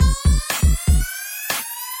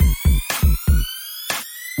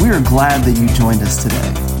We are glad that you joined us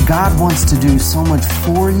today. God wants to do so much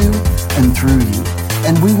for you and through you,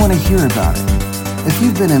 and we want to hear about it. If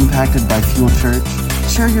you've been impacted by Fuel Church,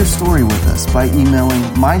 share your story with us by emailing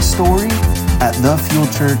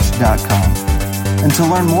mystory@thefuelchurch.com. And to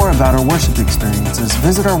learn more about our worship experiences,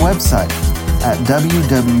 visit our website at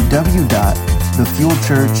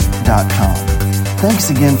www.thefuelchurch.com. Thanks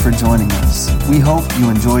again for joining us. We hope you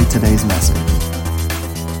enjoyed today's message.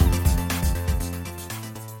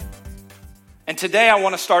 And today I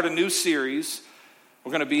want to start a new series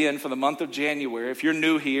we're going to be in for the month of January. If you're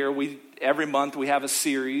new here, every month we have a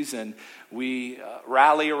series, and we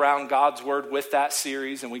rally around God's Word with that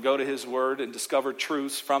series, and we go to His Word and discover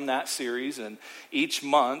truths from that series. And each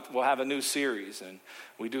month we'll have a new series, and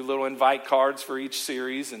we do little invite cards for each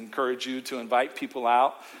series and encourage you to invite people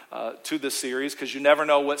out to the series, because you never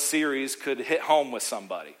know what series could hit home with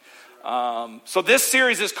somebody. So this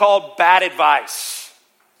series is called Bad Advice.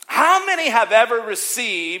 How many have ever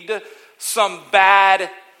received some bad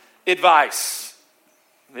advice?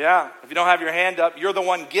 Yeah, if you don't have your hand up, you're the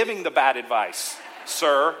one giving the bad advice,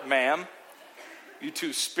 sir, ma'am. You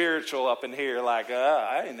too spiritual up in here like,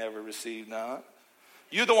 I ain't never received none.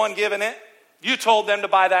 You the one giving it? You told them to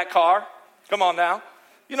buy that car? Come on now.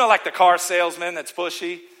 You know, like the car salesman that's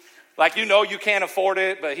pushy. Like, you know you can't afford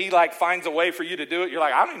it, but he like finds a way for you to do it. You're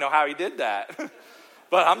like, I don't even know how he did that.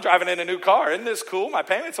 But I'm driving in a new car. Isn't this cool? My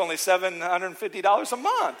payment's only $750 a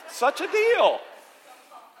month. Such a deal.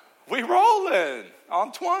 We rolling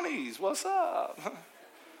on 20s. What's up?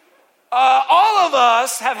 All of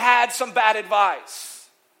us have had some bad advice.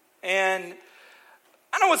 And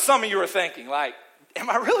I know what some of you are thinking. Like, am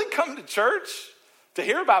I really coming to church to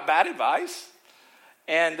hear about bad advice?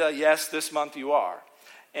 And yes, this month you are.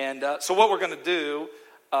 And so what we're going to do,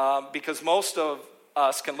 because most of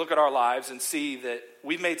us can look at our lives and see that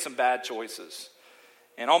we've made some bad choices.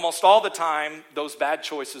 And almost all the time, those bad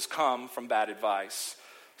choices come from bad advice.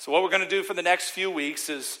 So what we're going to do for the next few weeks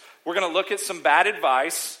is we're going to look at some bad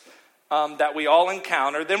advice that we all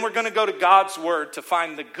encounter. Then we're going to go to God's Word to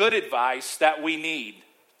find the good advice that we need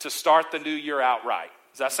to start the new year out right.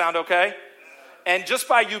 Does that sound okay? And just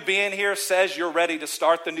by you being here says you're ready to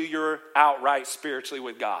start the new year out right spiritually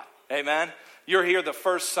with God. Amen? You're here the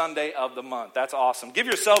first Sunday of the month. That's awesome. Give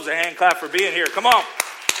yourselves a hand clap for being here. Come on.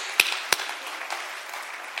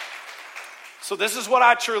 So this is what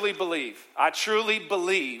I truly believe. I truly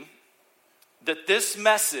believe that this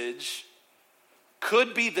message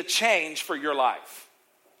could be the change for your life.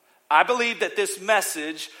 I believe that this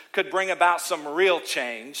message could bring about some real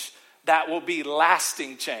change that will be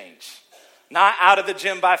lasting change. Not out of the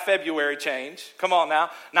gym by February change. Come on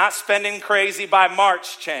now. Not spending crazy by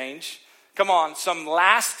March change. Come on, some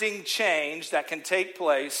lasting change that can take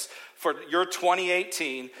place for your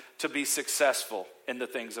 2018 to be successful in the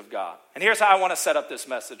things of God. And here's how I want to set up this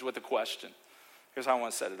message with a question. Here's how I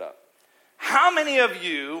want to set it up. How many of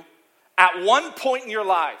you, at one point in your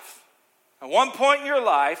life,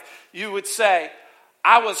 you would say,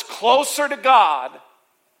 I was closer to God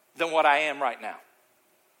than what I am right now?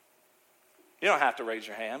 You don't have to raise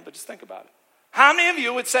your hand, but just think about it. How many of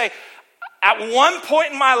you would say, at one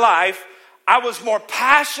point in my life, I was more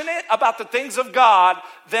passionate about the things of God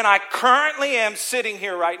than I currently am sitting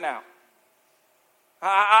here right now?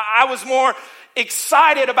 I was more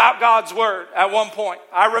excited about God's Word at one point.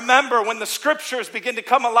 I remember when the scriptures began to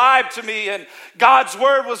come alive to me, and God's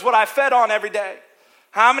Word was what I fed on every day.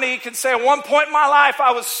 How many can say at one point in my life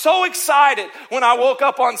I was so excited when I woke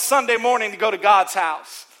up on Sunday morning to go to God's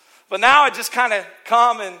house? But now I just kind of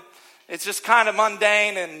come and it's just kind of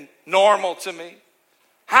mundane and normal to me.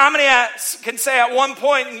 How many can say at one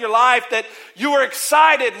point in your life that you were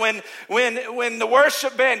excited when the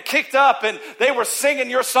worship band kicked up and they were singing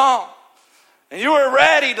your song? And you were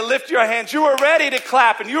ready to lift your hands. You were ready to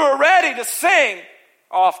clap. And you were ready to sing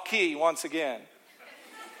off key once again.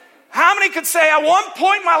 How many could say at one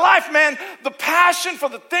point in my life, man, the passion for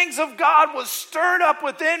the things of God was stirred up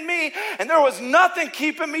within me, and there was nothing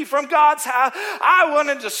keeping me from God's house. I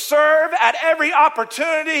wanted to serve at every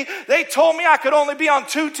opportunity. They told me I could only be on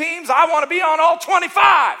 2 teams. I want to be on all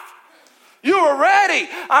 25. You were ready.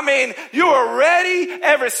 You were ready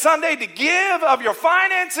every Sunday to give of your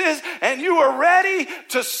finances, and you were ready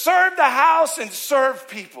to serve the house and serve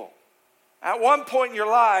people. At one point in your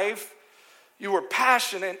life, you were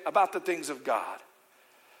passionate about the things of God.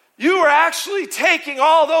 You were actually taking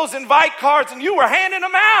all those invite cards and you were handing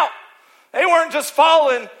them out. They weren't just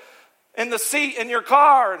falling in the seat in your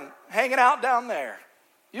car and hanging out down there.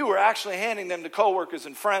 You were actually handing them to coworkers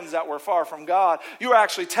and friends that were far from God. You were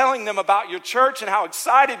actually telling them about your church and how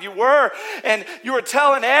excited you were. And you were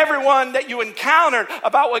telling everyone that you encountered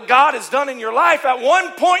about what God has done in your life. At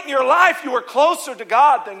one point in your life, you were closer to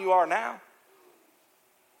God than you are now.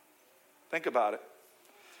 Think about it.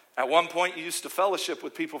 At one point, you used to fellowship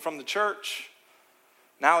with people from the church.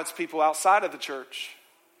 Now it's people outside of the church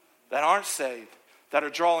that aren't saved, that are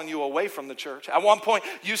drawing you away from the church. At one point,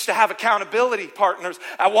 you used to have accountability partners.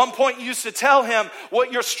 At one point, you used to tell him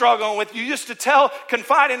what you're struggling with. You used to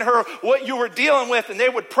confide in her what you were dealing with, and they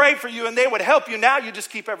would pray for you and they would help you. Now you just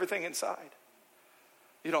keep everything inside.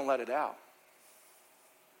 You don't let it out.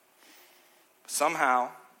 Somehow,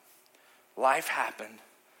 life happened,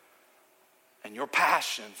 and your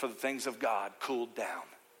passion for the things of God cooled down.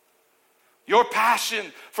 Your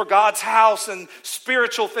passion for God's house and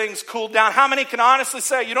spiritual things cooled down. How many can honestly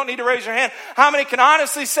say, you don't need to raise your hand, how many can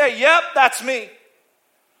honestly say, yep, that's me?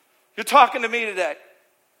 You're talking to me today.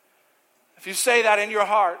 If you say that in your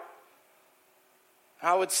heart,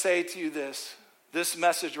 I would say to you this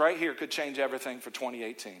message right here could change everything for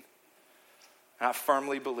 2018. And I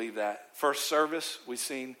firmly believe that. First service, we've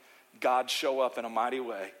seen God show up in a mighty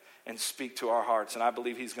way and speak to our hearts. And I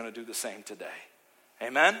believe he's going to do the same today.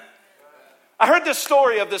 Amen? I heard this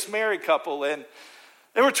story of this married couple, and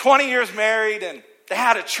they were 20 years married, and they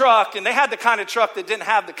had a truck, and they had the kind of truck that didn't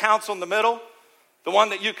have the console in the middle, the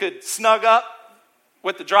one that you could snug up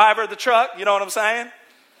with the driver of the truck, you know what I'm saying?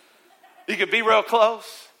 You could be real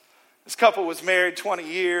close. This couple was married 20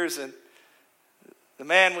 years, and the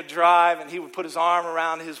man would drive, and he would put his arm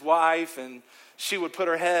around his wife, and she would put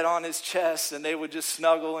her head on his chest, and they would just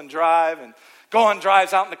snuggle and drive, and go on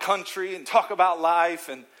drives out in the country, and talk about life,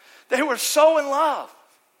 and they were so in love.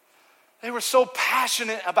 They were so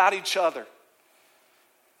passionate about each other.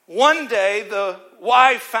 One day, the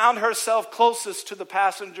wife found herself closest to the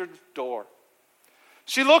passenger door.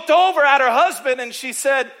 She looked over at her husband and she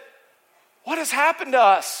said, "What has happened to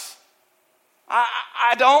us?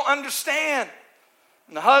 I don't understand."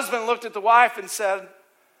 And the husband looked at the wife and said,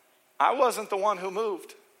 "I wasn't the one who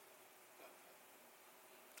moved.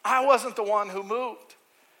 I wasn't the one who moved."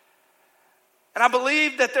 And I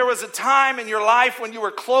believe that there was a time in your life when you were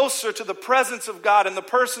closer to the presence of God and the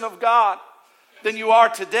person of God than you are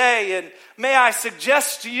today. And may I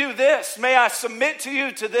suggest to you this, may I submit to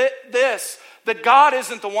you to this, that God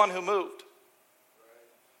isn't the one who moved.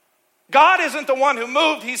 God isn't the one who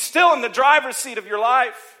moved. He's still in the driver's seat of your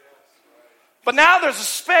life. But now there's a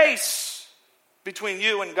space between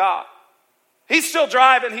you and God. He's still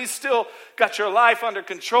driving. He's still got your life under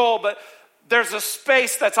control. But there's a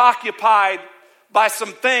space that's occupied by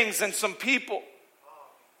some things and some people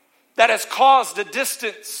that has caused a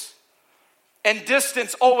distance. And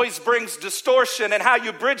distance always brings distortion. And how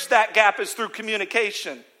you bridge that gap is through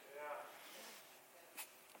communication.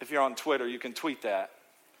 If you're on Twitter, you can tweet that.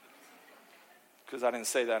 Because I didn't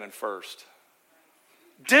say that in first.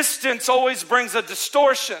 Distance always brings a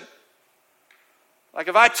distortion. Like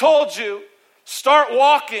if I told you, start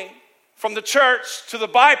walking from the church to the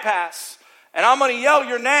bypass, and I'm going to yell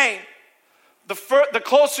your name, the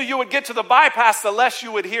closer you would get to the bypass, the less you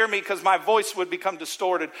would hear me because my voice would become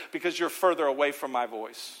distorted because you're further away from my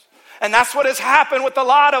voice. And that's what has happened with a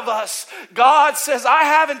lot of us. God says, I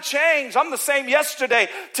haven't changed. I'm the same yesterday,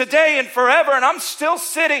 today, and forever. And I'm still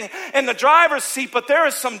sitting in the driver's seat. But there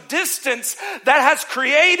is some distance that has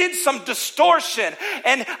created some distortion.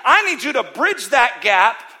 And I need you to bridge that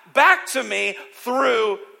gap back to me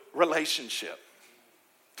through relationship,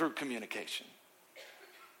 through communication.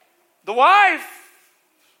 The wife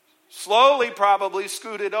slowly probably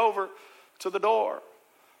scooted over to the door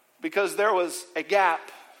because there was a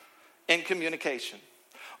gap in communication.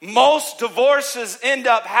 Most divorces end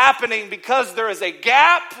up happening because there is a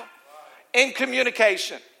gap in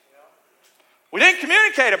communication. We didn't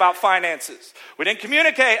communicate about finances. We didn't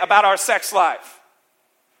communicate about our sex life.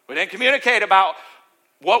 We didn't communicate about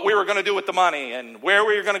what we were going to do with the money and where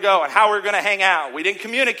we were going to go and how we were going to hang out. We didn't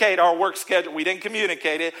communicate our work schedule. We didn't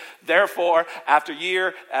communicate it. Therefore, after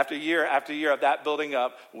year after year after year of that building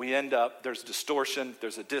up, we end up, there's distortion,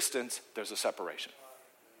 there's a distance, there's a separation.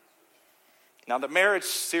 Now, the marriage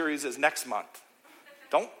series is next month.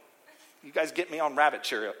 Don't you guys get me on rabbit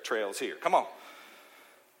trails here. Come on.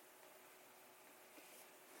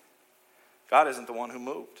 God isn't the one who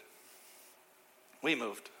moved. We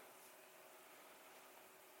moved.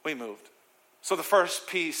 We moved. So the first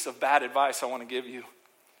piece of bad advice I want to give you,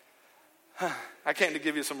 I came to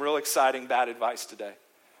give you some real exciting bad advice today.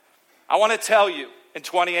 I want to tell you in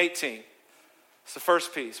 2018, it's the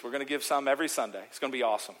first piece. We're going to give some every Sunday. It's going to be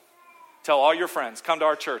awesome. Tell all your friends, come to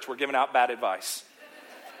our church. We're giving out bad advice.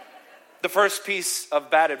 The first piece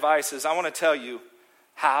of bad advice is I want to tell you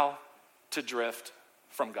how to drift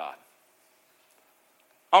from God.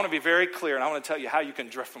 I want to be very clear, and I want to tell you how you can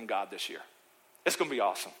drift from God this year. It's going to be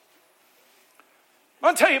awesome. I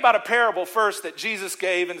want to tell you about a parable first that Jesus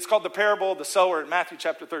gave, and it's called the parable of the sower in Matthew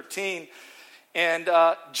chapter 13. And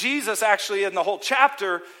Jesus actually in the whole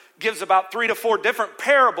chapter gives about 3 to 4 different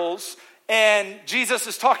parables, and Jesus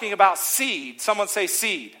is talking about seed. Someone say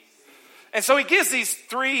seed. And so he gives these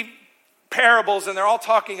 3 parables, and they're all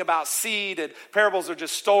talking about seed, and parables are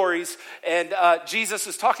just stories. And Jesus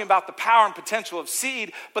is talking about the power and potential of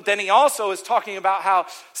seed, but then he also is talking about how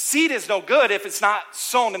seed is no good if it's not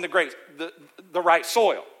sown in the right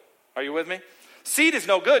soil. Are you with me? Seed is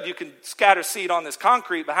no good. You can scatter seed on this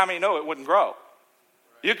concrete, but how many know it wouldn't grow?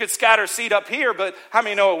 You could scatter seed up here, but how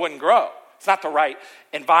many know it wouldn't grow? It's not the right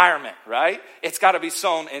environment, right? It's got to be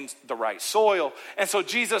sown in the right soil. And so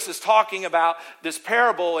Jesus is talking about this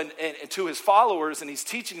parable and to his followers, and he's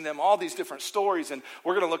teaching them all these different stories. And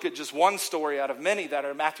we're going to look at just one story out of many that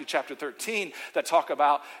are in Matthew chapter 13 that talk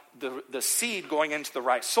about the seed going into the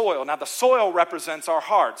right soil. Now, the soil represents our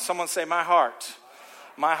heart. Someone say, my heart.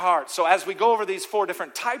 My heart. So as we go over these 4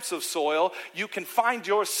 different types of soil, you can find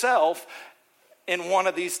yourself in one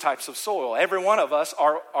of these types of soil. Every one of us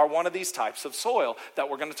are one of these types of soil that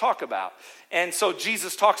we're going to talk about. And so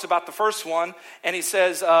Jesus talks about the first one, and he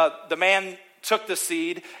says the man took the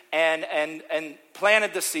seed and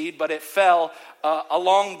planted the seed, but it fell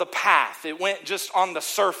along the path. It went just on the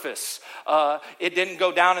surface. It didn't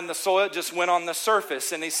go down in the soil, it just went on the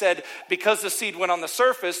surface. And he said, because the seed went on the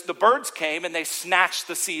surface, the birds came and they snatched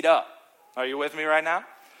the seed up. Are you with me right now?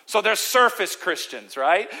 So there's surface Christians,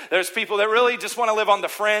 right? There's people that really just want to live on the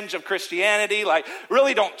fringe of Christianity. Like,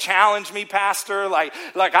 really don't challenge me, pastor. Like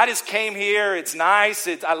I just came here. It's nice.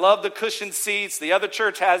 I love the cushioned seats. The other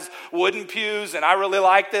church has wooden pews, and I really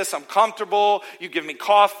like this. I'm comfortable. You give me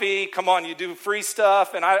coffee. Come on, you do free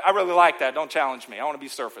stuff. And I really like that. Don't challenge me. I want to be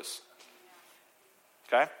surface.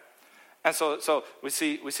 Okay? And so we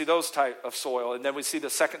see those type of soil. And then we see the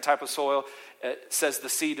second type of soil. It says the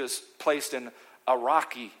seed is placed in a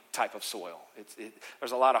rocky type of soil.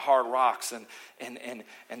 There's a lot of hard rocks and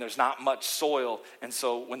there's not much soil. And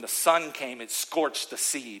so when the sun came, it scorched the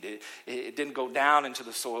seed. It didn't go down into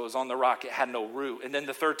the soil. It was on the rock. It had no root. And then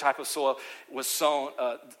the third type of soil was sown,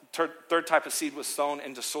 third type of seed was sown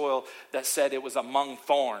into soil that said it was among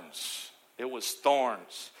thorns. It was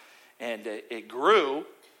thorns. And it grew,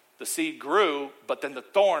 the seed grew, but then the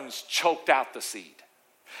thorns choked out the seed.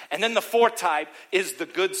 And then the fourth type is the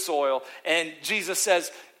good soil. And Jesus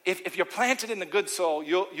says, if you're planted in the good soil,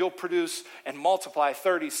 you'll produce and multiply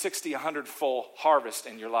 30, 60, 100-fold harvest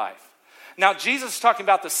in your life. Now, Jesus is talking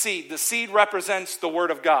about the seed. The seed represents the Word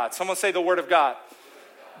of God. Someone say the Word of God.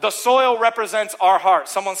 The soil represents our heart.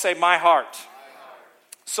 Someone say my heart.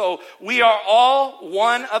 So we are all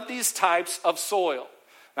one of these types of soil.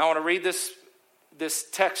 Now, I want to read this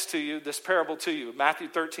text to you, this parable to you. Matthew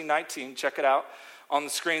 13:19. Check it out on the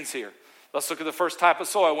screens here. Let's look at the first type of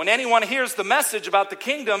soil. When anyone hears the message about the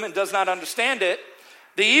kingdom and does not understand it,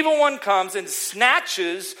 the evil one comes and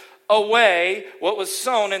snatches away what was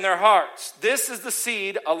sown in their hearts. This is the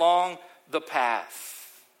seed along the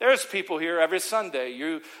path. There's people here every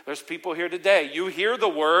Sunday. There's people here today. You hear the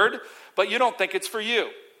word, but you don't think it's for you.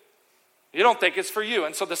 You don't think it's for you.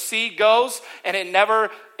 And so the seed goes and it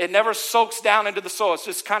never soaks down into the soil. It's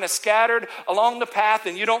just kind of scattered along the path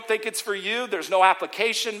and you don't think it's for you. There's no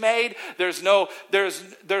application made. There's no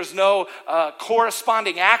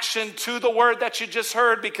corresponding action to the word that you just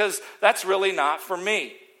heard because that's really not for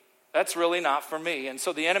me. That's really not for me. And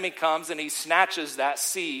so the enemy comes and he snatches that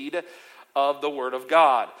seed of the word of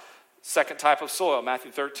God. Second type of soil,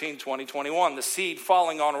 Matthew 13, 20, 21. The seed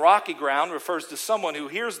falling on rocky ground refers to someone who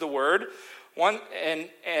hears the word and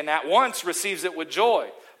at once receives it with joy.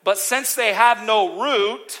 But since they have no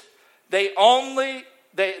root, they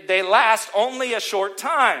last only a short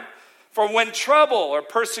time. For when trouble or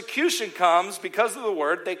persecution comes because of the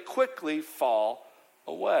word, they quickly fall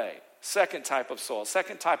away. Second type of soil,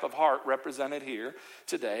 second type of heart represented here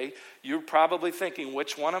today. You're probably thinking,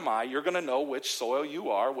 which one am I? You're going to know which soil you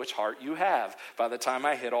are, which heart you have by the time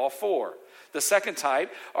I hit all four. The second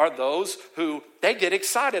type are those who, they get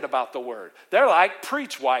excited about the word. They're like,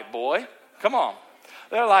 preach, white boy. Come on.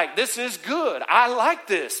 They're like, this is good. I like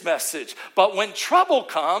this message. But when trouble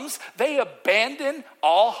comes, they abandon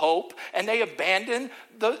all hope and they abandon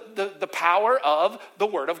the power of the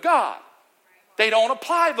word of God. They don't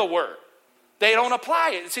apply the word. They don't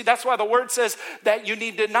apply it. See, that's why the word says that you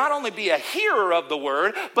need to not only be a hearer of the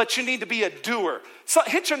word, but you need to be a doer. So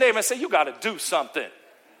hit your neighbor and say, you got to do something.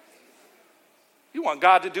 You want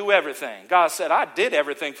God to do everything. God said, I did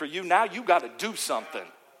everything for you. Now you got to do something.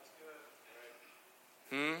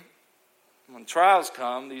 When trials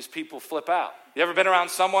come, these people flip out. You ever been around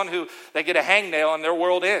someone who they get a hangnail and their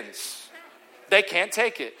world ends? They can't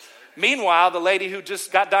take it. Meanwhile, the lady who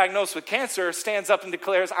just got diagnosed with cancer stands up and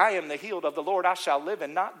declares, I am the healed of the Lord. I shall live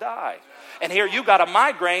and not die. And here you got a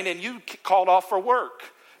migraine and you called off for work.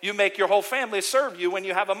 You make your whole family serve you when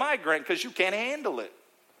you have a migraine because you can't handle it.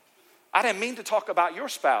 I didn't mean to talk about your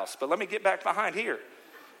spouse, but let me get back behind here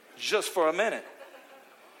just for a minute.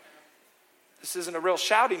 This isn't a real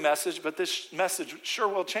shouty message, but this message sure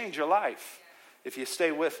will change your life if you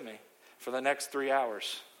stay with me for the next 3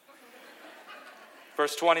 hours.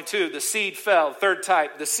 Verse 22, the seed fell, third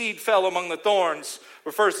type, the seed fell among the thorns,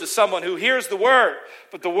 refers to someone who hears the word,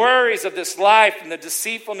 but the worries of this life and the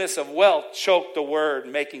deceitfulness of wealth choke the word,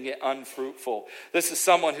 making it unfruitful. This is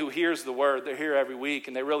someone who hears the word. They're here every week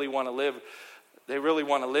and they really want to live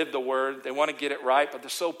the word. They want to get it right, but they're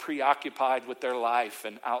so preoccupied with their life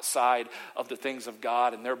and outside of the things of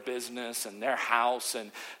God and their business and their house,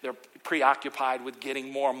 and they're preoccupied with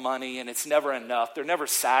getting more money, and it's never enough. They're never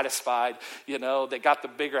satisfied. You know, they got the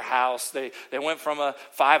bigger house. They went from a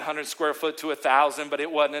 500 square foot to 1,000, but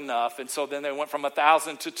it wasn't enough. And so then they went from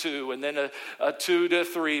 1,000 to 2, and then a 2 to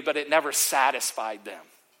 3, but it never satisfied them.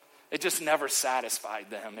 It just never satisfied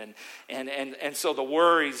them. And so the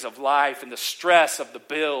worries of life and the stress of the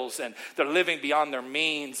bills, and they're living beyond their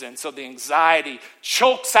means. And so the anxiety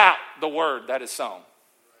chokes out the word that is sown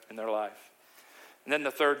in their life. And then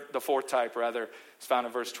the fourth type is found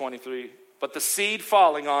in verse 23. But the seed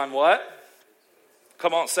falling on what?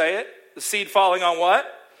 Come on, say it. The seed falling on what?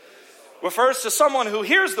 Refers to someone who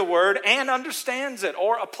hears the word and understands it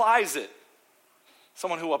or applies it.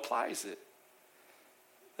 Someone who applies it.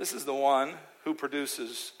 This is the one who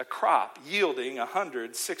produces a crop yielding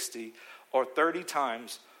 160 or 30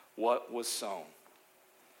 times what was sown.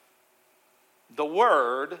 The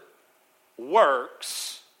word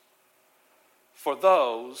works for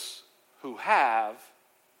those who have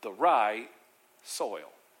the right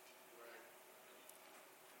soil.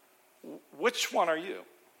 Which one are you?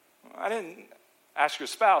 I didn't ask your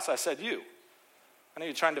spouse, I said you. I know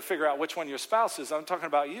you're trying to figure out which one your spouse is. I'm talking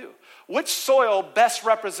about you. Which soil best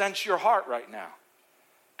represents your heart right now?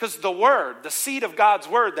 Because the word, the seed of God's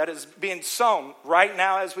word that is being sown right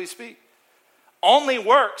now as we speak, only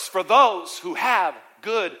works for those who have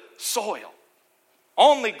good soil.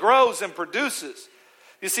 Only grows and produces.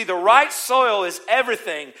 You see, the right soil is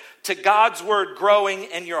everything to God's word growing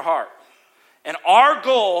in your heart. And our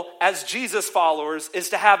goal as Jesus followers is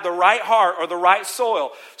to have the right heart or the right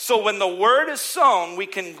soil. So when the word is sown, we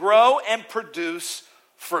can grow and produce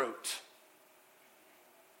fruit.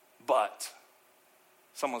 But,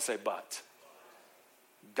 someone say but.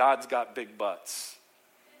 God's got big butts,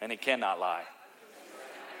 and he cannot lie.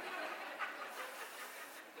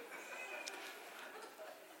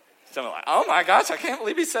 Someone like, oh my gosh, I can't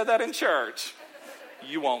believe he said that in church.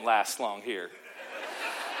 You won't last long here.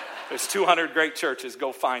 There's 200 great churches.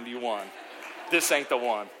 Go find you one. This ain't the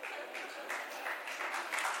one.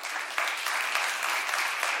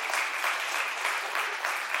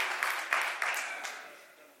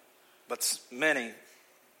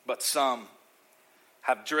 But some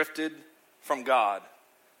have drifted from God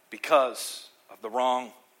because of the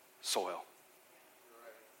wrong soil.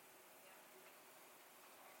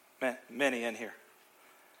 Many in here.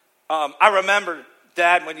 I remember,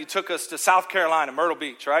 Dad, when you took us to South Carolina, Myrtle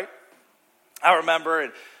Beach, right? I remember,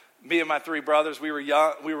 and me and my 3 brothers, we were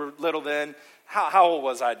young, we were little then. How old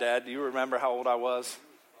was I, Dad? Do you remember how old I was?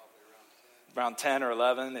 Around 10 or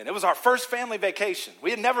 11. And it was our first family vacation.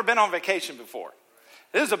 We had never been on vacation before.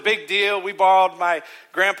 It was a big deal. We borrowed my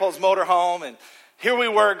grandpa's motorhome, and here we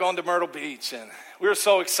were going to Myrtle Beach. And we were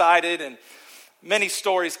so excited, and many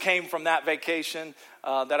stories came from that vacation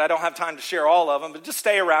that I don't have time to share all of them, but just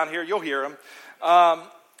stay around here. You'll hear them.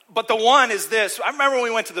 But the one is this. I remember when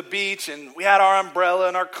we went to the beach and we had our umbrella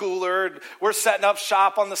and our cooler. And we're setting up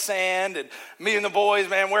shop on the sand. And me and the boys,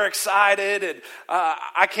 man, we're excited. And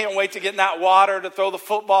I can't wait to get in that water to throw the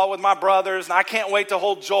football with my brothers. And I can't wait to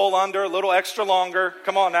hold Joel under a little extra longer.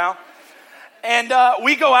 Come on now. And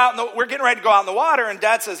we go out, we're getting ready to go out in the water. And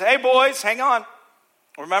Dad says, hey, boys, hang on.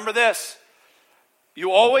 Remember this.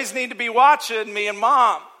 You always need to be watching me and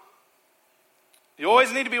Mom. You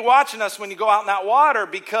always need to be watching us when you go out in that water,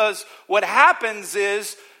 because what happens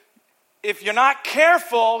is if you're not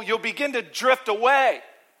careful, you'll begin to drift away.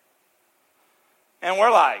 And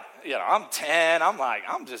we're like, I'm 10.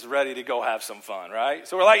 I'm just ready to go have some fun, right?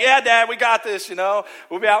 So we're like, yeah, Dad, we got this,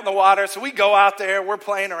 We'll be out in the water. So we go out there, we're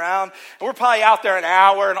playing around, and we're probably out there an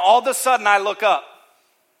hour, and all of a sudden I look up.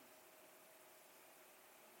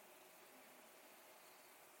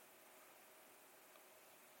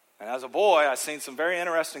 And as a boy, I've seen some very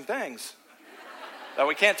interesting things that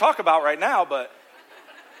we can't talk about right now, but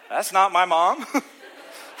that's not my mom.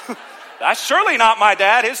 That's surely not my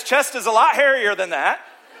dad. His chest is a lot hairier than that.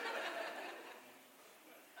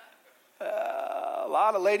 A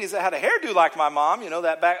lot of ladies that had a hairdo like my mom,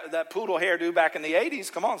 that poodle hairdo back in the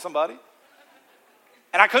 80s. Come on, somebody.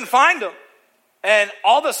 And I couldn't find them. And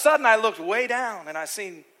all of a sudden, I looked way down, and I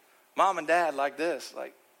seen Mom and Dad like this,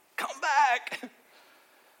 like, come back.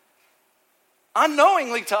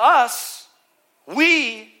 Unknowingly to us,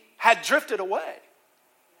 we had drifted away.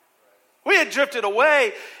 We had drifted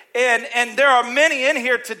away, and there are many in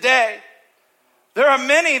here today. There are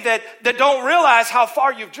many that don't realize how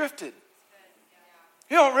far you've drifted.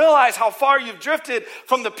 You don't realize how far you've drifted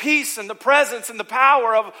from the peace and the presence and the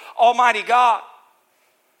power of Almighty God.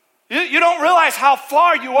 You don't realize how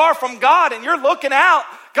far you are from God, and you're looking out.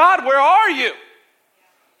 God, where are you?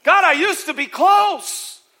 God, I used to be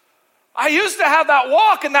close. I used to have that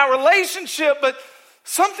walk and that relationship, but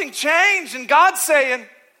something changed, and God's saying,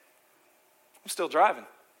 I'm still driving.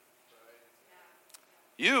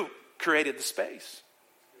 You created the space.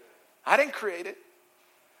 I didn't create it.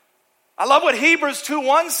 I love what Hebrews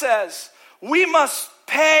 2:1 says. We must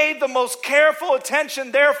pay the most careful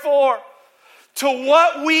attention, therefore, to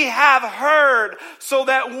what we have heard, so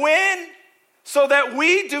that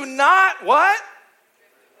we do not what?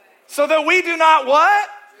 So that we do not what?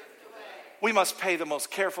 We must pay the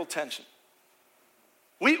most careful attention.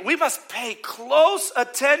 We must pay close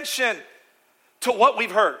attention to what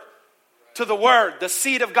we've heard, to the word, the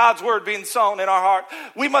seed of God's word being sown in our heart.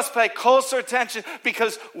 We must pay closer attention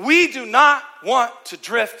because we do not want to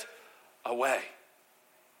drift away.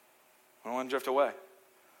 I don't want to drift away.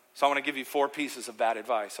 So I want to give you 4 pieces of bad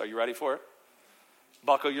advice. Are you ready for it?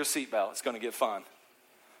 Buckle your seatbelt. It's going to get fun.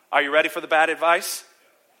 Are you ready for the bad advice?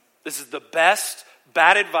 This is the best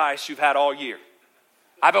bad advice you've had all year.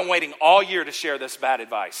 I've been waiting all year to share this bad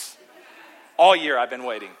advice. All year I've been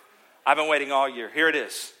waiting. I've been waiting all year. Here it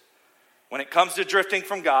is. When it comes to drifting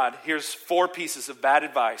from God, here's 4 pieces of bad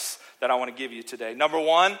advice that I want to give you today. Number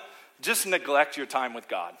 1, just neglect your time with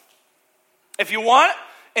God. If you want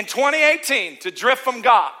in 2018 to drift from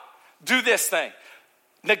God, do this thing.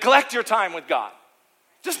 Neglect your time with God.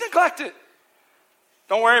 Just neglect it.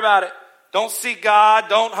 Don't worry about it. Don't seek God.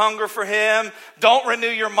 Don't hunger for Him. Don't renew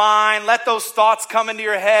your mind. Let those thoughts come into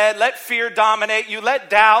your head. Let fear dominate you. Let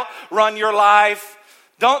doubt run your life.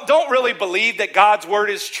 Don't really believe that God's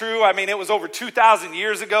word is true. I mean, it was over 2,000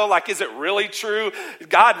 years ago. Like, is it really true?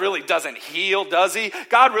 God really doesn't heal, does He?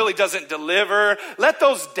 God really doesn't deliver. Let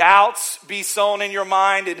those doubts be sown in your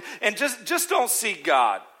mind, and just don't seek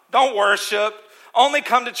God. Don't worship. Only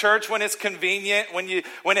come to church when it's convenient.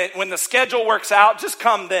 When the schedule works out, just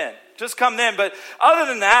come then. Just come then. But other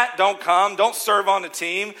than that, don't come. Don't serve on the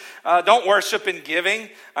team. Don't worship in giving.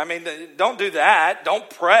 I mean, don't do that. Don't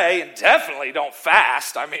pray, and definitely don't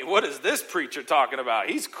fast. I mean, what is this preacher talking about?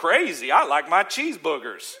 He's crazy. I like my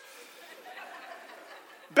cheeseburgers.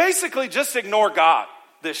 Basically, just ignore God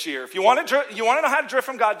this year. If you want to know how to drift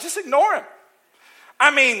from God, just ignore Him. I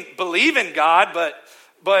mean, believe in God,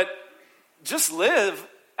 but just live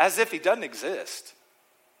as if He doesn't exist.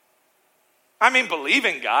 I mean, believe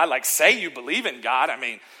in God, like say you believe in God. I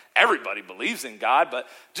mean, everybody believes in God, but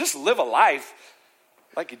just live a life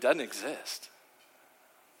like He doesn't exist.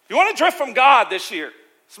 If you want to drift from God this year,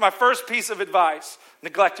 it's my first piece of advice.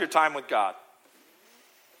 Neglect your time with God.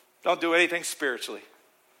 Don't do anything spiritually.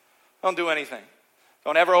 Don't do anything.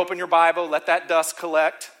 Don't ever open your Bible. Let that dust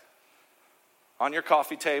collect on your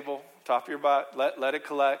coffee table, top of your butt. Let it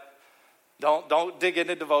collect. Don't dig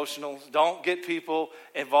into devotionals. Don't get people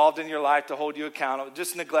involved in your life to hold you accountable.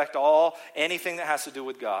 Just neglect anything that has to do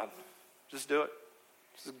with God. Just do it.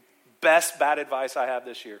 It's the best bad advice I have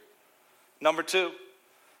this year. Number 2,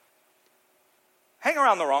 hang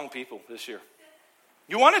around the wrong people this year.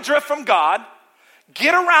 You want to drift from God,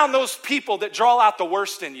 get around those people that draw out the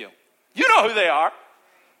worst in you. You know who they are,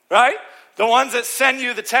 right? The ones that send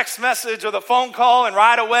you the text message or the phone call, and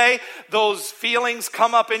right away those feelings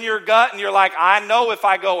come up in your gut and you're like, I know if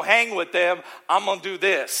I go hang with them, I'm going to do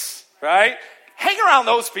this, right? Hang around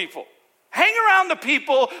those people. Hang around the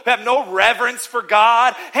people who have no reverence for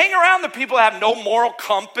God. Hang around the people who have no moral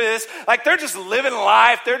compass. Like they're just living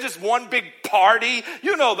life. They're just one big party.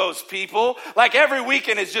 You know those people. Like every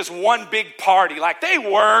weekend is just one big party. Like they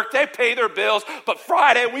work, they pay their bills, but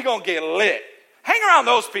Friday we gonna get lit. Hang around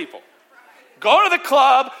those people. Go to the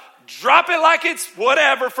club, drop it like it's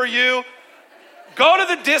whatever for you. Go to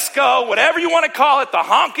the disco, whatever you want to call it, the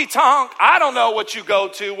honky tonk. I don't know what you go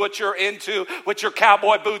to, what you're into, with your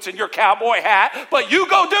cowboy boots and your cowboy hat, but you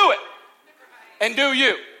go do it and do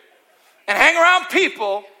you. And hang around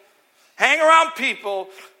people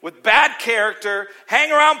with bad character,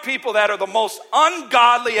 hang around people that are the most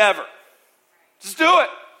ungodly ever. Just do it.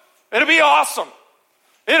 It'll be awesome.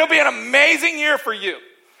 It'll be an amazing year for you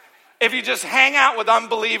if you just hang out with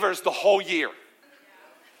unbelievers the whole year.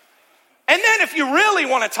 And then if you really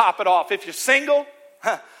want to top it off, if you're single,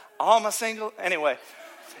 all my single, anyway,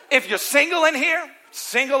 if you're single in here,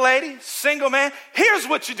 single lady, single man, here's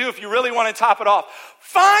what you do if you really want to top it off.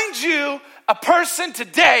 Find you a person to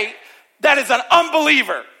date that is an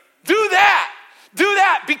unbeliever. Do that. Do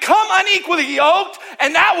that. Become unequally yoked,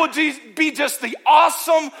 and that will be just the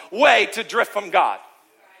awesome way to drift from God.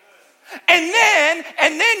 And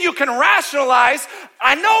then you can rationalize,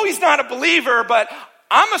 I know he's not a believer, but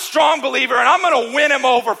I'm a strong believer and I'm going to win him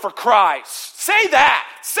over for Christ. Say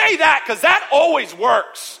that, because that always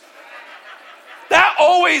works. That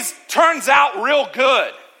always turns out real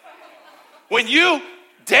good. When you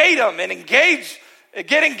date him and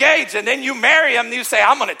get engaged, and then you marry him, and you say,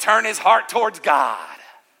 I'm going to turn his heart towards God.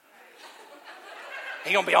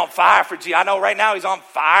 He's going to be on fire for Jesus. I know right now he's on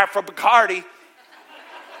fire for Bacardi.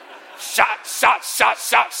 Shots.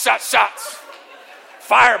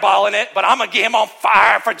 Fireballing it, but I'm going to get him on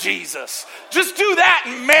fire for Jesus. Just do that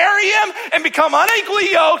and marry him and become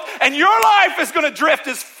unequally yoked, and your life is going to drift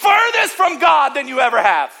as furthest from God than you ever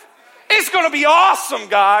have. It's going to be awesome,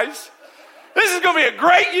 guys. This is going to be a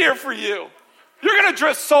great year for you. You're going to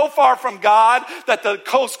drift so far from God that the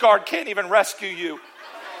Coast Guard can't even rescue you.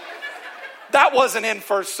 That wasn't in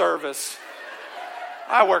first service.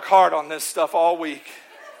 I work hard on this stuff all week.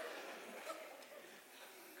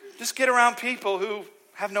 Just get around people who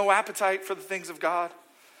have no appetite for the things of God.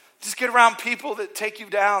 Just get around people that take you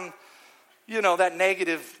down, that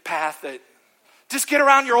negative path. Just get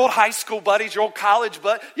around your old high school buddies, your old college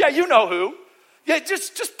buddies. Yeah, you know who. Yeah,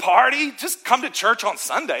 just party. Just come to church on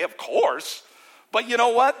Sunday, of course. But you know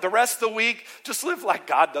what? The rest of the week, just live like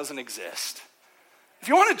God doesn't exist. If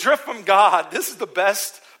you want to drift from God, this is the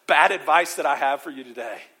best bad advice that I have for you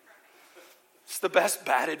today. It's the best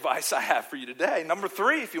bad advice I have for you today. Number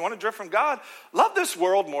 3, if you want to drift from God, love this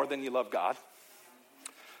world more than you love God.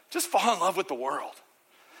 Just fall in love with the world.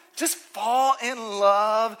 Just fall in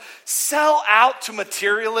love. Sell out to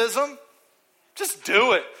materialism. Just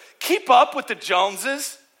do it. Keep up with the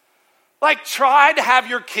Joneses. Like, try to have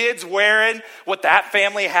your kids wearing what that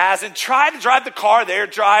family has, and try to drive the car they're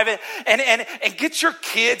driving, and get your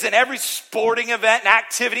kids in every sporting event and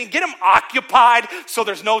activity, and get them occupied so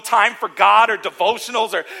there's no time for God or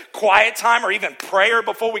devotionals or quiet time or even prayer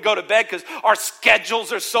before we go to bed because our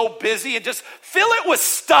schedules are so busy. And just fill it with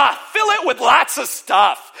stuff. Fill it with lots of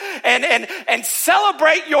stuff. And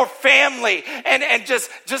celebrate your family, and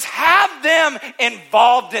just have them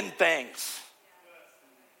involved in things.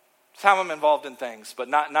 Have them involved in things, but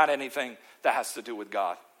not anything that has to do with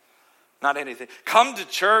God. Not anything. Come to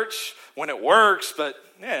church when it works, but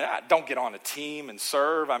don't get on a team and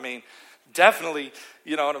serve. I mean, definitely,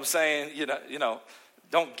 you know what I'm saying?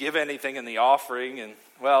 Don't give anything in the offering. And,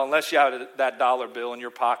 well, unless you have that dollar bill in your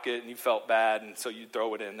pocket and you felt bad, and so you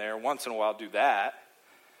throw it in there. Once in a while, do that.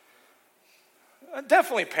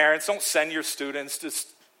 Definitely, parents, don't send your students to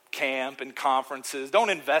camp and conferences. Don't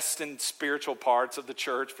invest in spiritual parts of the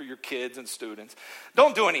church for your kids and students.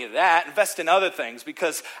 Don't do any of that. Invest in other things,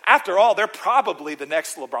 because after all, they're probably the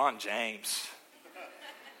next LeBron James.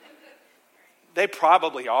 They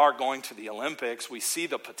probably are going to the Olympics. We see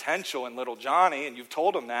the potential in little Johnny, and you've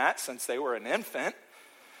told them that since they were an infant.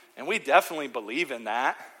 And we definitely believe in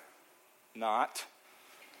that. Not.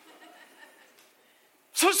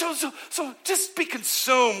 So just be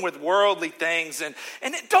consumed with worldly things, and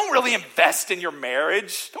don't really invest in your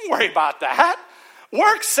marriage. Don't worry about that.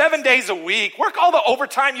 Work 7 days a week. Work all the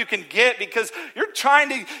overtime you can get, because you're trying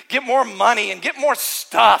to get more money and get more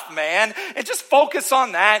stuff, man. And just focus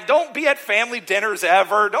on that. Don't be at family dinners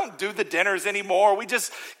ever. Don't do the dinners anymore. We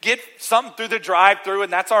just get something through the drive-thru,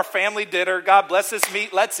 and that's our family dinner. God bless this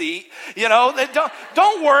meat. Let's eat.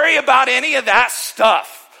 Don't worry about any of that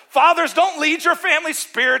stuff. Fathers, don't lead your family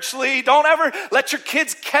spiritually. Don't ever let your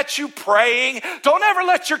kids catch you praying. Don't ever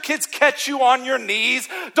let your kids catch you on your knees.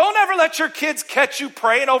 Don't ever let your kids catch you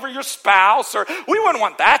praying over your spouse. Or we wouldn't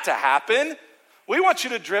want that to happen. We want you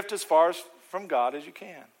to drift as far from God as you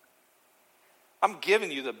can. I'm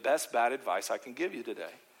giving you the best bad advice I can give you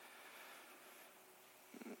today.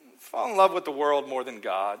 Fall in love with the world more than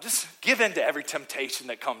God. Just give in to every temptation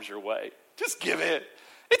that comes your way. Just give in.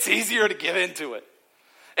 It's easier to give into it.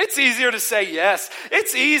 It's easier to say yes.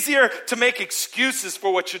 It's easier to make excuses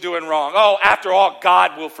for what you're doing wrong. Oh, after all,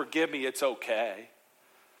 God will forgive me. It's okay.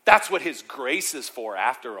 That's what his grace is for,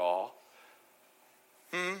 after all.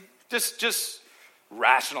 Just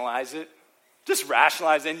rationalize it. Just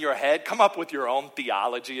rationalize in your head. Come up with your own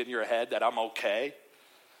theology in your head that I'm okay.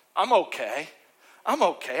 I'm okay. I'm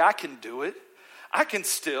okay. I can do it. I can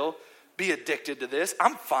still be addicted to this.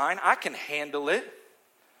 I'm fine. I can handle it.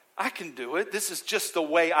 I can do it. This is just the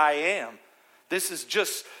way I am. This is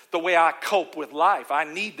just the way I cope with life. I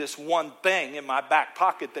need this one thing in my back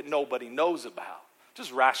pocket that nobody knows about.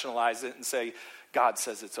 Just rationalize it and say, God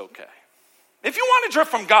says it's okay. If you want to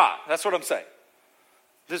drift from God, that's what I'm saying.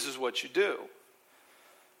 This is what you do.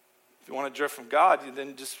 If you want to drift from God, you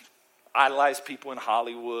then just idolize people in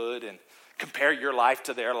Hollywood and compare your life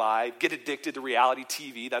to their life. Get addicted to reality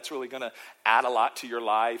TV. That's really going to add a lot to your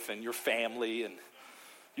life and your family, and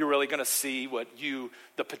you're really going to see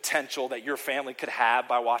the potential that your family could have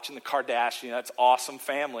by watching the Kardashians. That's awesome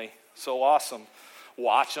family. So awesome.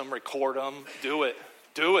 Watch them, record them, do it.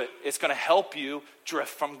 Do it. It's going to help you drift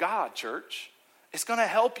from God, church. It's going to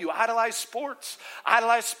help you. Idolize sports.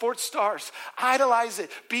 Idolize sports stars. Idolize it.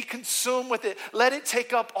 Be consumed with it. Let it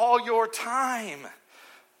take up all your time.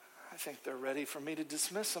 I think they're ready for me to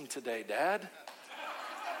dismiss them today, Dad.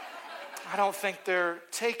 I don't think they're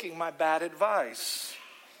taking my bad advice.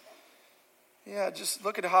 Yeah, just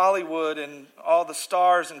look at Hollywood and all the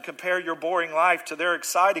stars and compare your boring life to their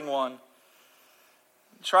exciting one.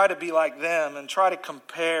 Try to be like them and try to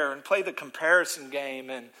compare and play the comparison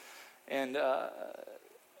game and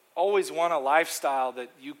always want a lifestyle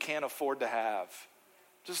that you can't afford to have.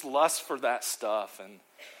 Just lust for that stuff and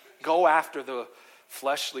go after the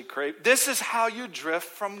fleshly crave. This is how you drift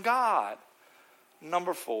from God.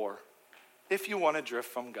 Number 4, if you want to drift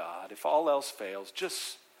from God, if all else fails,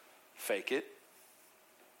 just fake it.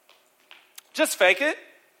 Just fake it.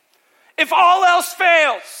 If all else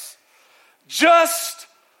fails, just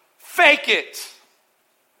fake it.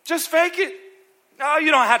 Just fake it. No,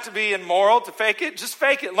 you don't have to be immoral to fake it. Just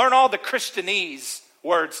fake it. Learn all the Christianese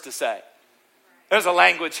words to say. There's a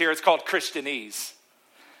language here. It's called Christianese.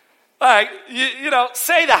 Like,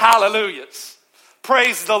 say the hallelujahs.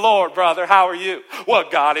 Praise the Lord, brother. How are you? Well,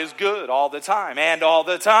 God is good all the time. And all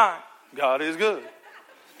the time, God is good.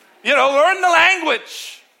 Learn the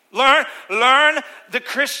language. Learn the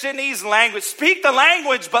Christianese language. Speak the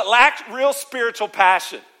language, but lack real spiritual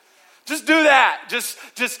passion. Just do that.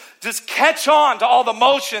 Just catch on to all the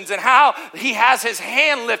motions and how he has his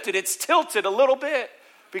hand lifted. It's tilted a little bit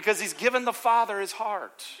because he's given the Father his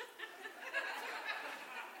heart.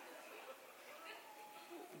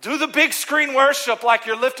 Do the big screen worship like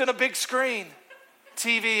you're lifting a big screen.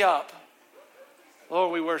 TV up.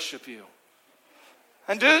 Lord, we worship you.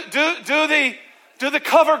 And do the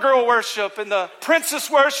cover girl worship and the princess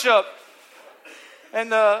worship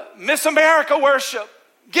and the Miss America worship.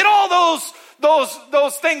 Get all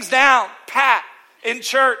those things down, pat, in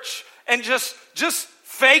church, and just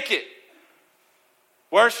fake it.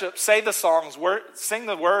 Worship, say the songs, sing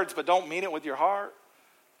the words, but don't mean it with your heart.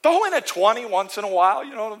 Throw in a 20 once in a while,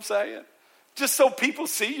 you know what I'm saying? Just so people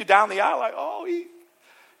see you down the aisle like, oh, he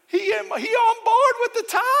on board with the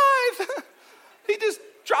tithe. He just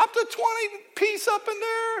dropped a 20 piece up in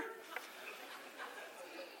there.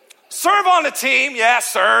 Serve on the team, yeah,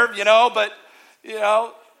 serve, but,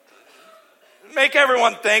 make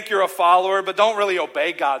everyone think you're a follower, but don't really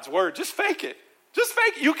obey God's word. Just fake it. Just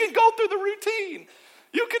fake it. You can go through the routine.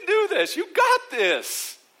 You can do this. You got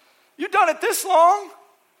this. You've done it this long.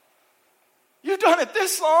 You've done it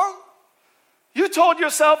this long. You told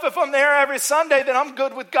yourself if I'm there every Sunday, then I'm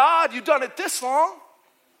good with God. You've done it this long.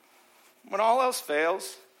 When all else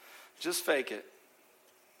fails, just fake it.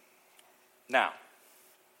 Now,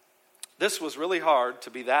 this was really hard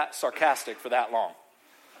to be that sarcastic for that long.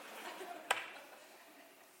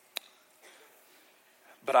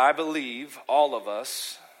 But I believe all of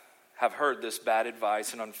us have heard this bad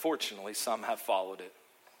advice, and unfortunately, some have followed it.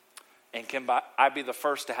 And can I be the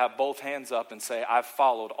first to have both hands up and say, I've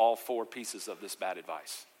followed all 4 pieces of this bad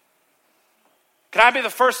advice? Can I be the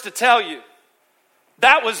first to tell you,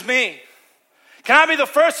 that was me. Can I be the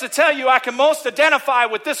first to tell you I can most identify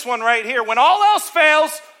with this one right here? When all else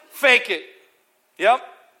fails, fake it. Yep.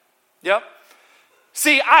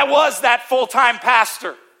 See, I was that full-time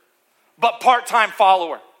pastor, but part-time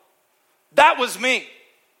follower. That was me.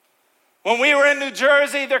 When we were in New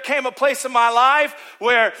Jersey, there came a place in my life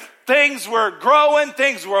where things were growing,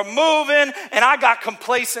 things were moving, and I got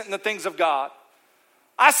complacent in the things of God.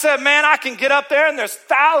 I said, man, I can get up there and there's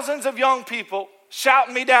thousands of young people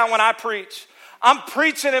shouting me down when I preach. I'm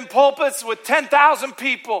preaching in pulpits with 10,000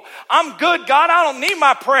 people. I'm good, God. I don't need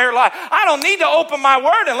my prayer life. I don't need to open my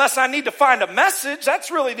word unless I need to find a message. That's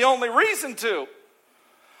really the only reason to.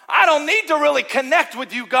 I don't need to really connect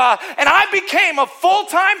with you, God. And I became a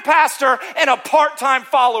full-time pastor and a part-time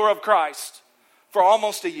follower of Christ for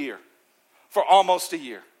almost a year. For almost a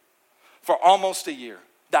year.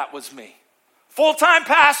 That was me. Full-time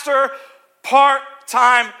pastor,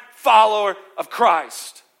 part-time follower of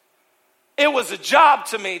Christ. It was a job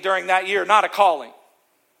to me during that year, not a calling.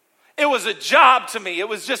 It was a job to me. It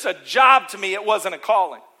was just a job to me. It wasn't a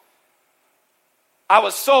calling. I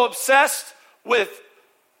was so obsessed with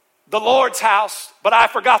the Lord's house, but I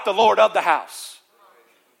forgot the Lord of the house.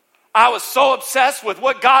 I was so obsessed with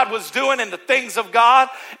what God was doing and the things of God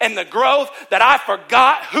and the growth that I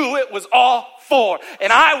forgot who it was all for.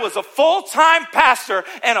 And I was a full-time pastor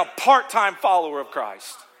and a part-time follower of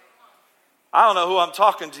Christ. I don't know who I'm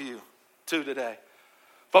talking to today.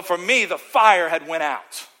 But for me, the fire had went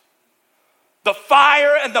out. The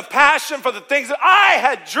fire and the passion for the things that I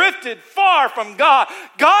had drifted far from God.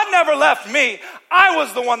 God never left me. I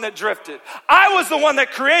was the one that drifted. I was the one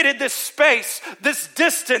that created this space, this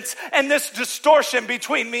distance, and this distortion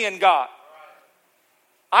between me and God.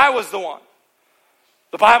 I was the one.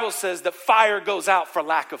 The Bible says that fire goes out for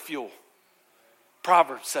lack of fuel.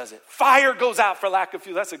 Proverbs says it. Fire goes out for lack of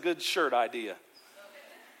fuel. That's a good shirt idea.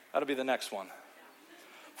 That'll be the next one.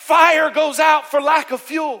 Fire goes out for lack of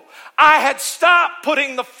fuel. I had stopped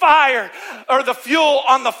putting the fire or the fuel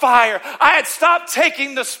on the fire. I had stopped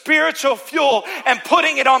taking the spiritual fuel and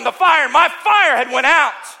putting it on the fire. My fire had went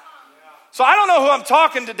out. So I don't know who I'm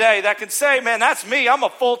talking today that can say, man, that's me. I'm a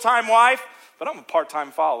full-time wife, but I'm a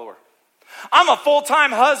part-time follower. I'm a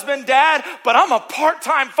full-time husband, dad, but I'm a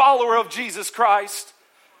part-time follower of Jesus Christ.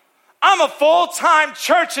 I'm a full-time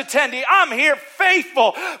church attendee. I'm here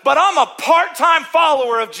faithful, but I'm a part-time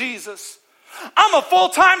follower of Jesus. I'm a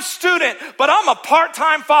full-time student, but I'm a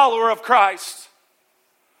part-time follower of Christ.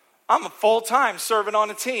 I'm a full-time serving on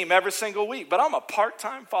a team every single week, but I'm a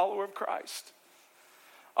part-time follower of Christ.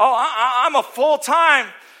 I'm a full-time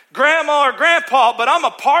grandma or grandpa, but I'm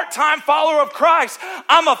a part-time follower of Christ.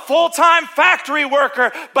 I'm a full-time factory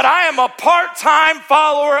worker, but I am a part-time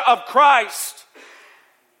follower of Christ.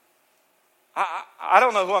 I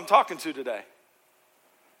don't know who I'm talking to today,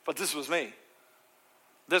 but this was me.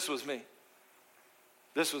 This was me.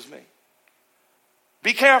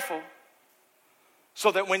 Be careful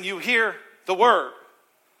so that when you hear the word,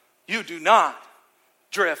 you do not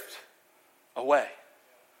drift away.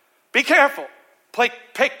 Be careful. Pay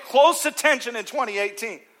close attention in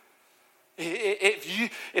 2018.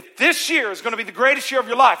 If this year is going to be the greatest year of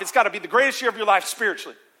your life, it's got to be the greatest year of your life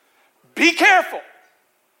spiritually. Be careful.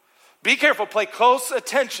 Be careful. Pay close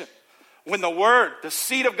attention when the word, the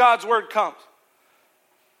seed of God's word comes.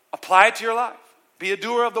 Apply it to your life. Be a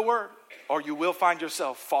doer of the word, or you will find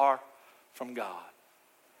yourself far from God.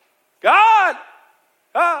 God,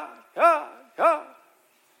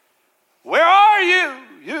 where are you?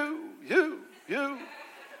 You.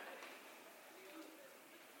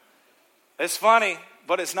 It's funny,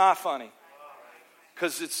 but it's not funny,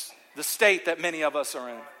 because it's the state that many of us are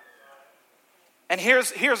in. And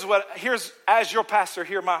here's as your pastor,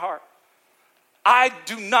 hear my heart. I've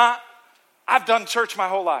done church my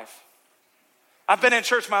whole life. I've been in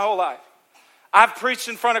church my whole life. I've preached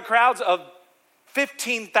in front of crowds of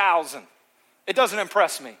 15,000. It doesn't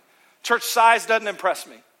impress me. Church size doesn't impress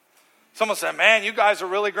me. Someone said, man, you guys are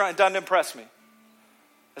really growing. It doesn't impress me.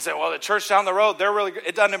 I said, well, the church down the road, they're really good.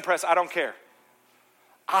 It doesn't impress. I don't care.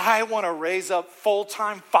 I want to raise up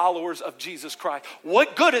full-time followers of Jesus Christ.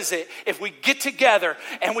 What good is it if we get together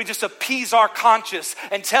and we just appease our conscience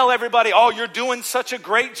and tell everybody, oh, you're doing such a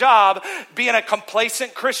great job being a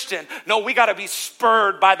complacent Christian? No, we got to be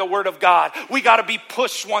spurred by the word of God. We got to be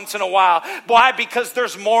pushed once in a while. Why? Because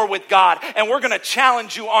there's more with God. And we're going to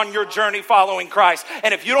challenge you on your journey following Christ.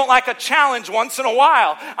 And if you don't like a challenge once in a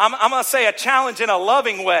while, I'm going to say a challenge in a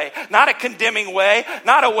loving way, not a condemning way,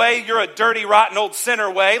 not a way you're a dirty, rotten old sinner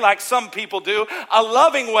way. way like some people do, a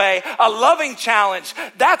loving way, a loving challenge.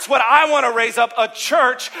 That's what I want to raise up, a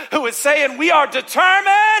church who is saying we are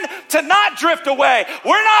determined to not drift away.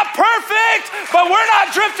 We're not perfect, but we're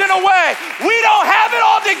not drifting away. We don't have it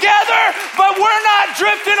all together, but we're not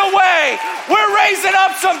drifting away. We're raising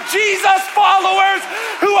up some Jesus followers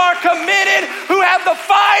who are committed, who have the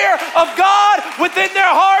fire of God within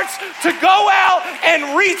their hearts to go out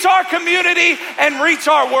and reach our community and reach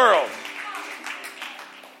our world.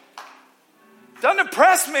 Doesn't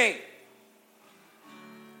impress me.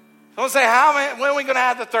 Don't say, when are we going to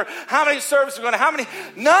have the third? How many services are we going to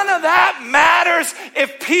have? None of that matters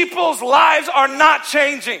if people's lives are not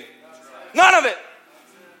changing. None of it.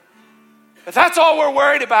 If that's all we're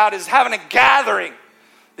worried about is having a gathering.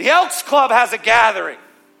 The Elks Club has a gathering.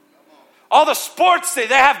 All the sports, they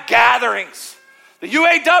have gatherings. The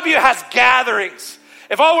UAW has gatherings.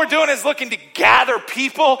 If all we're doing is looking to gather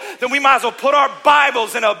people, then we might as well put our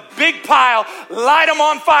Bibles in a big pile, light them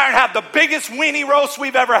on fire, and have the biggest weenie roast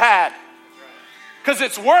we've ever had. Because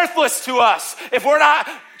it's worthless to us if we're not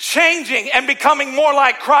changing and becoming more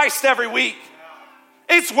like Christ every week.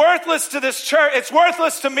 It's worthless to this church. It's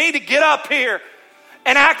worthless to me to get up here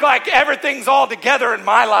and act like everything's all together in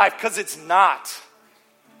my life, because it's not.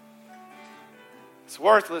 It's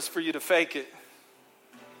worthless for you to fake it.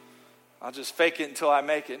 I'll just fake it until I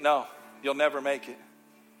make it. No, you'll never make it.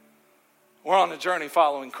 We're on a journey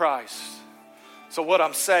following Christ. So what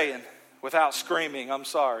I'm saying, without screaming, I'm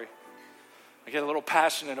sorry. I get a little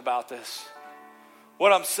passionate about this.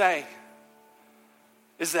 What I'm saying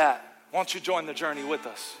is that, won't you join the journey with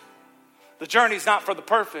us? The journey's not for the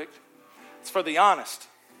perfect. It's for the honest.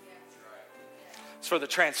 It's for the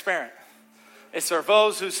transparent. It's for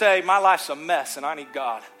those who say, my life's a mess and I need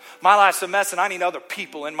God. My life's a mess and I need other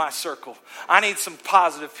people in my circle. I need some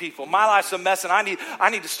positive people. My life's a mess and I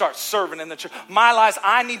need to start serving in the church.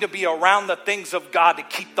 I need to be around the things of God to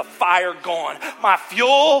keep the fire going. My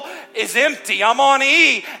fuel is empty. I'm on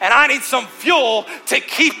E and I need some fuel to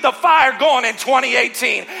keep the fire going in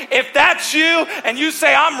 2018. If that's you and you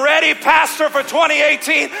say, I'm ready, Pastor, for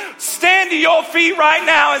 2018, stand to your feet right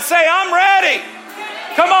now and say, I'm ready.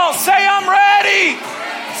 Come on, say I'm ready.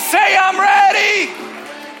 Say I'm ready.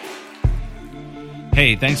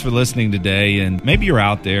 Hey, thanks for listening today. And maybe you're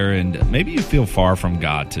out there and maybe you feel far from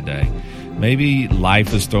God today. Maybe life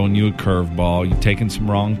has thrown you a curveball. You've taken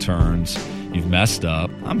some wrong turns. You've messed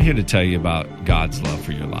up. I'm here to tell you about God's love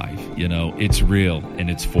for your life. You know, it's real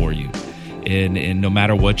and it's for you. And no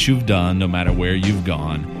matter what you've done, no matter where you've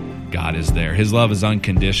gone, God is there. His love is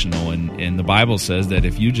unconditional, and the Bible says that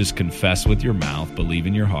if you just confess with your mouth, believe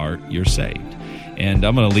in your heart, you're saved. And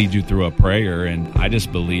I'm going to lead you through a prayer, and I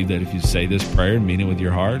just believe that if you say this prayer and mean it with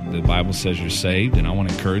your heart, the Bible says you're saved, and I want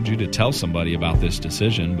to encourage you to tell somebody about this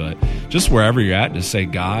decision. But just wherever you're at, just say,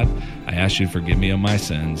 God, I ask you to forgive me of my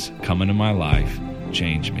sins, come into my life,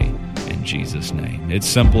 change me in Jesus' name. It's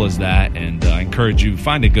simple as that, and I encourage you,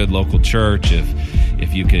 find a good local church.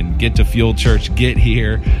 If you can get to Fuel Church, get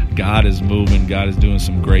here. God is moving. God is doing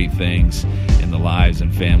some great things in the lives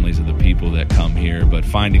and families of the people that come here. But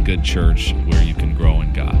find a good church where you can grow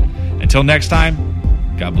in God. Until next time,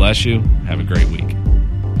 God bless you. Have a great week.